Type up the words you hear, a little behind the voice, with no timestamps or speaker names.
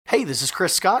Hey, this is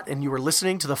Chris Scott, and you are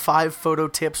listening to the 5 Photo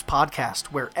Tips podcast,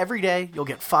 where every day you'll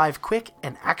get 5 quick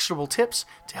and actionable tips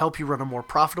to help you run a more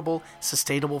profitable,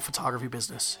 sustainable photography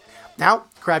business. Now,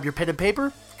 grab your pen and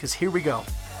paper, because here we go.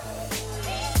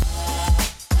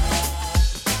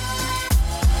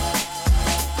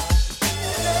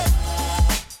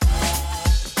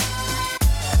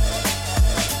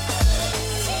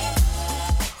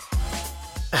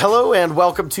 Hello and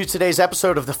welcome to today's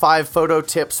episode of the 5 Photo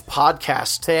Tips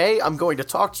podcast. Today, I'm going to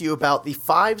talk to you about the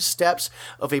 5 steps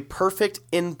of a perfect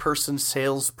in-person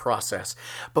sales process.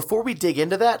 Before we dig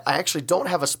into that, I actually don't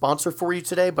have a sponsor for you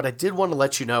today, but I did want to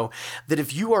let you know that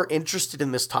if you are interested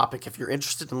in this topic, if you're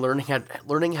interested in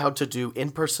learning how to do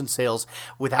in-person sales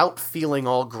without feeling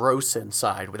all gross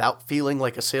inside, without feeling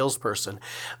like a salesperson,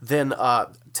 then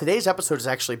today's episode is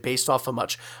actually based off a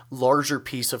much larger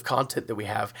piece of content that we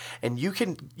have, and you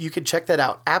can check that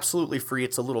out absolutely free.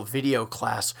 It's a little video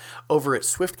class over at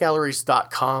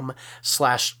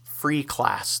swiftgalleries.com/free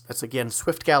class. That's again,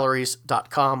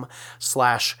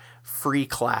 swiftgalleries.com/free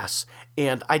class.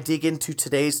 And I dig into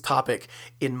today's topic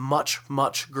in much,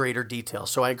 much greater detail.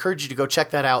 So I encourage you to go check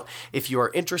that out if you are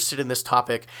interested in this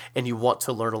topic and you want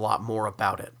to learn a lot more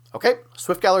about it. Okay,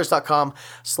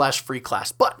 swiftgalleries.com/free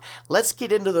class. But let's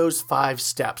get into those 5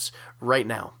 steps right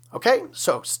now. Okay,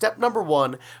 so step number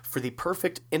 1 for the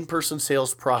perfect in-person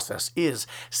sales process is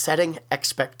setting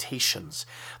expectations.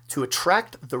 To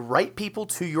attract the right people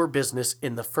to your business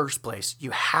in the first place,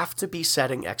 you have to be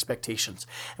setting expectations.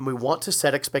 And we want to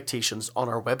set expectations on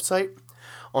our website,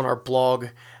 on our blog,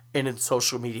 and in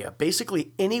social media.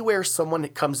 Basically, anywhere someone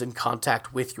comes in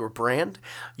contact with your brand,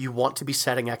 you want to be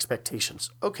setting expectations.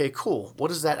 Okay, cool. What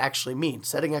does that actually mean?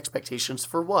 Setting expectations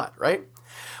for what, right?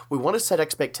 We want to set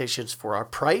expectations for our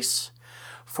price,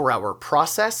 for our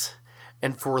process,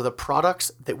 and for the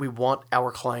products that we want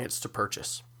our clients to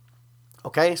purchase.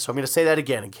 Okay, so I'm going to say that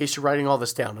again in case you're writing all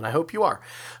this down, and I hope you are.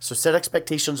 So set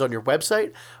expectations on your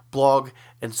website, blog,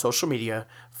 and social media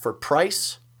for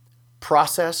price,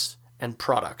 process, and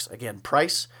products. Again,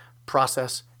 price,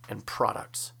 process, and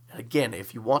products. And again,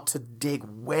 if you want to dig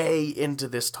way into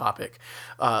this topic,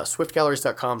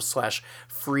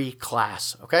 swiftgalleries.com/free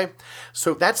class. Okay,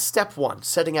 so that's step 1,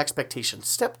 setting expectations.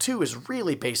 Step 2 is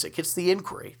really basic. It's the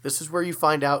inquiry. This is where you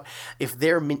find out if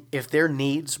their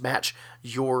needs match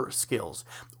your skills,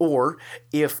 or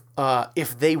if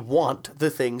they want the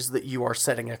things that you are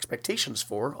setting expectations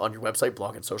for on your website,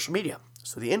 blog, and social media.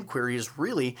 So the inquiry is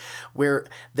really where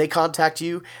they contact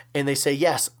you and they say,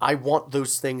 yes, I want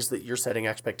those things that you're setting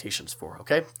expectations for,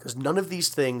 okay? Because none of these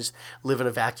things live in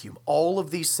a vacuum. All of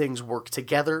these things work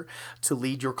together to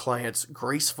lead your clients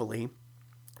gracefully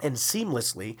and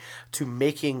seamlessly to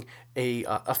making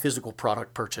a physical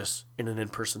product purchase in an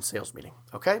in-person sales meeting,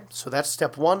 okay? So that's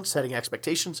step 1, setting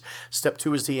expectations. Step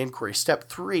 2 is the inquiry. Step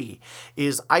 3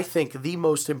 is, I think, the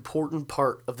most important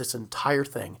part of this entire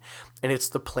thing, and it's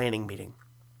the planning meeting.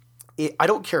 I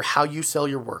don't care how you sell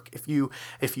your work. If you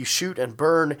shoot and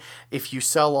burn, if you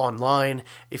sell online,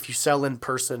 if you sell in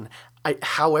person,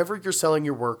 however you're selling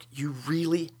your work, you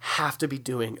really have to be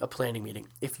doing a planning meeting.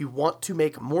 If you want to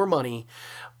make more money,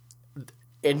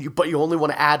 but you only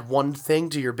want to add one thing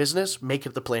to your business, make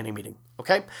it the planning meeting,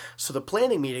 okay? So the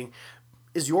planning meeting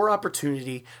is your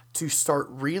opportunity to start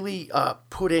really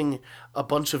putting a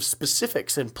bunch of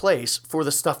specifics in place for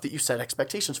the stuff that you set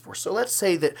expectations for. So let's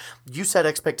say that you set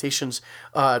expectations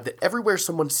that everywhere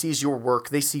someone sees your work,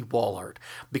 they see wall art,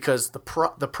 because the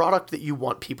product that you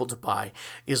want people to buy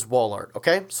is wall art,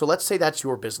 okay? So let's say that's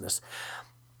your business.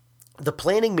 The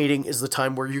planning meeting is the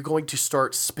time where you're going to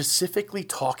start specifically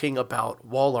talking about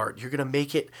wall art. You're going to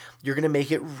make it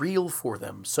real for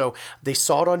them. So they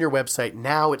saw it on your website.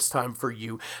 Now it's time for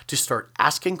you to start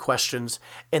asking questions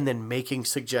and then making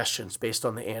suggestions based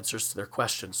on the answers to their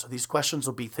questions. So these questions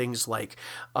will be things like,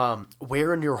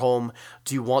 where in your home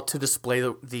do you want to display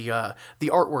the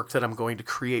artwork that I'm going to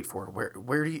create for?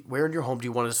 Where in your home do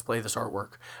you want to display this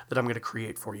artwork that I'm going to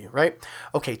create for you, right?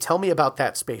 Okay, tell me about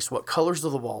that space. What colors are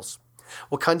the walls?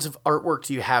 What kinds of artwork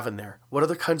do you have in there? What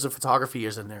other kinds of photography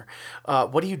is in there?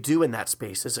 What do you do in that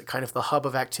space? Is it kind of the hub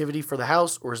of activity for the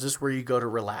house, or is this where you go to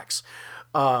relax?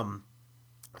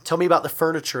 Tell me about the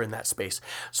furniture in that space.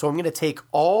 So I'm going to take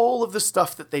all of the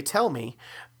stuff that they tell me,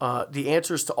 the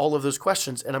answers to all of those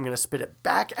questions, and I'm going to spit it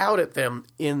back out at them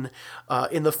in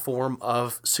the form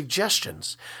of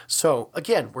suggestions. So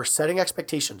again, we're setting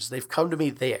expectations. They've come to me.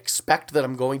 They expect that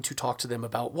I'm going to talk to them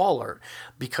about wall art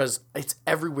because it's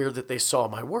everywhere that they saw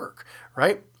my work,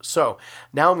 right? So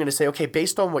now I'm going to say, okay,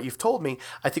 based on what you've told me,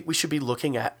 I think we should be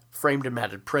looking at framed and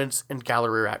matted prints and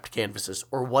gallery wrapped canvases,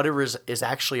 or whatever is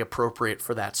actually appropriate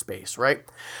for that space, right?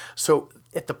 So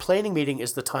at the planning meeting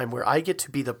is the time where I get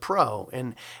to be the pro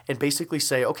and basically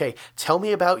say, okay, tell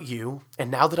me about you.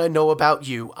 And now that I know about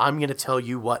you, I'm going to tell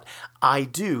you what I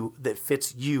do that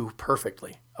fits you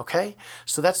perfectly. Okay,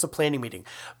 so that's the planning meeting.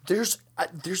 There's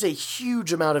a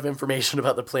huge amount of information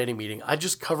about the planning meeting. I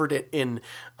just covered it in,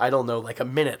 I don't know, like a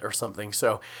minute or something.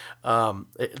 So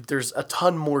there's a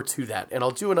ton more to that. And I'll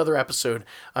do another episode,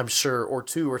 I'm sure, or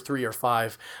 2 or 3 or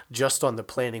 5 just on the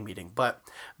planning meeting. But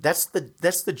that's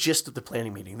the gist of the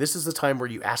planning meeting. This is the time where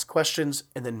you ask questions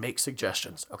and then make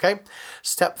suggestions. Okay,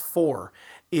 step 4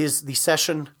 is the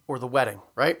session or the wedding,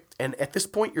 right? And at this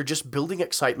point, you're just building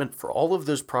excitement for all of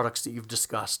those products that you've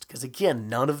discussed. Because again,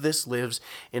 none of this lives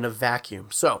in a vacuum.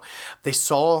 So they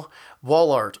saw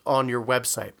wall art on your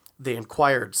website. They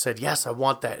inquired, said, yes, I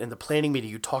want that. In the planning meeting,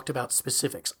 you talked about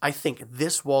specifics. I think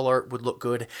this wall art would look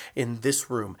good in this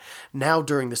room. Now,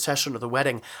 during the session of the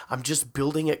wedding, I'm just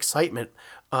building excitement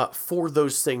for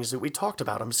those things that we talked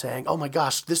about. I'm saying, oh my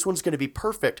gosh, this one's going to be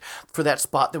perfect for that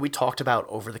spot that we talked about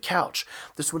over the couch.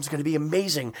 This one's going to be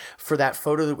amazing for that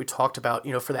photo that we talked about,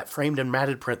 for that framed and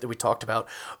matted print that we talked about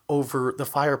over the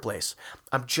fireplace.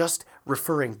 I'm just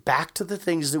referring back to the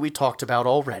things that we talked about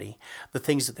already, the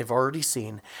things that they've already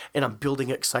seen, and I'm building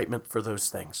excitement for those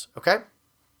things, okay?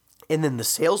 And then the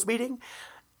sales meeting,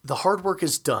 the hard work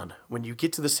is done when you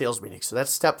get to the sales meeting. So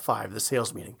that's step 5, the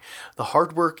sales meeting. The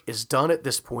hard work is done at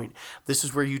this point. This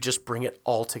is where you just bring it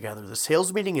all together. The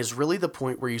sales meeting is really the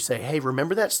point where you say, hey,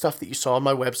 remember that stuff that you saw on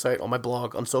my website, on my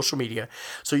blog, on social media?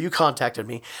 So you contacted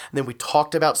me. And then we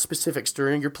talked about specifics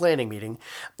during your planning meeting.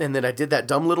 And then I did that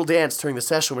dumb little dance during the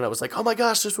session when I was like, oh my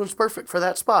gosh, this one's perfect for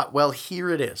that spot. Well,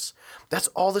 here it is. That's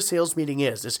all the sales meeting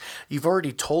is you've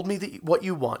already told me what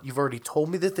you want. You've already told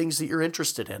me the things that you're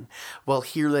interested in. Well,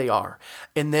 here they are.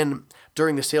 And then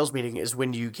during the sales meeting is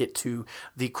when you get to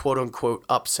the quote unquote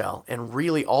upsell. And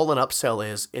really all an upsell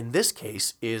is, in this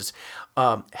case, is,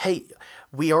 hey,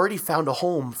 we already found a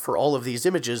home for all of these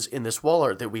images in this wall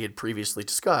art that we had previously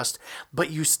discussed,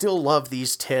 but you still love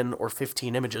these 10 or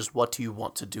 15 images. What do you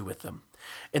want to do with them?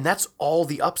 And that's all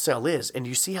the upsell is. And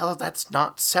you see how that's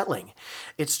not selling.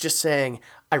 It's just saying,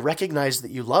 I recognize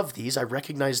that you love these. I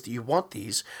recognize that you want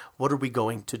these. What are we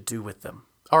going to do with them?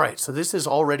 All right, so this has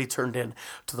already turned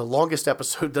into the longest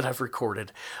episode that I've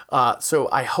recorded. So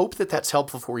I hope that that's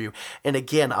helpful for you. And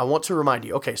again, I want to remind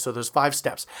you, okay, so there's 5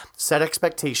 steps. Set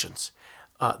expectations.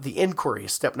 The inquiry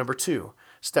is step number 2.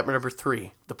 Step number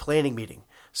 3, the planning meeting.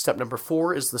 Step number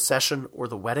 4 is the session or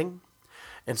the wedding.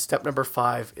 And step number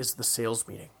 5 is the sales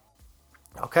meeting.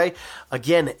 Okay.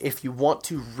 Again, if you want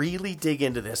to really dig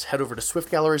into this, head over to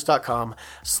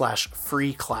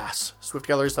swiftgalleries.com/free class.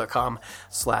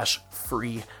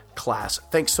 swiftgalleries.com/free class.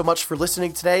 Thanks so much for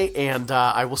listening today, and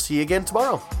I will see you again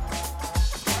tomorrow.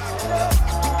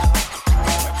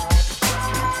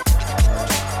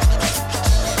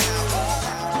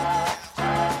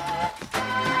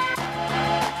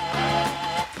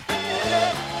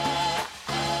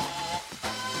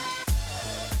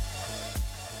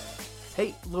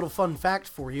 Hey, little fun fact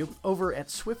for you. Over at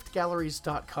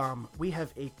swiftgalleries.com, we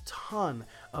have a ton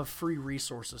of free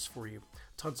resources for you.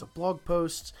 Tons of blog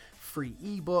posts, free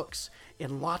ebooks,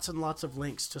 and lots of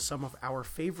links to some of our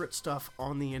favorite stuff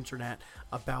on the internet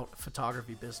about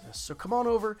photography business. So come on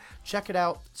over, check it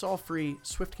out. It's all free,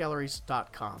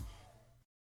 swiftgalleries.com.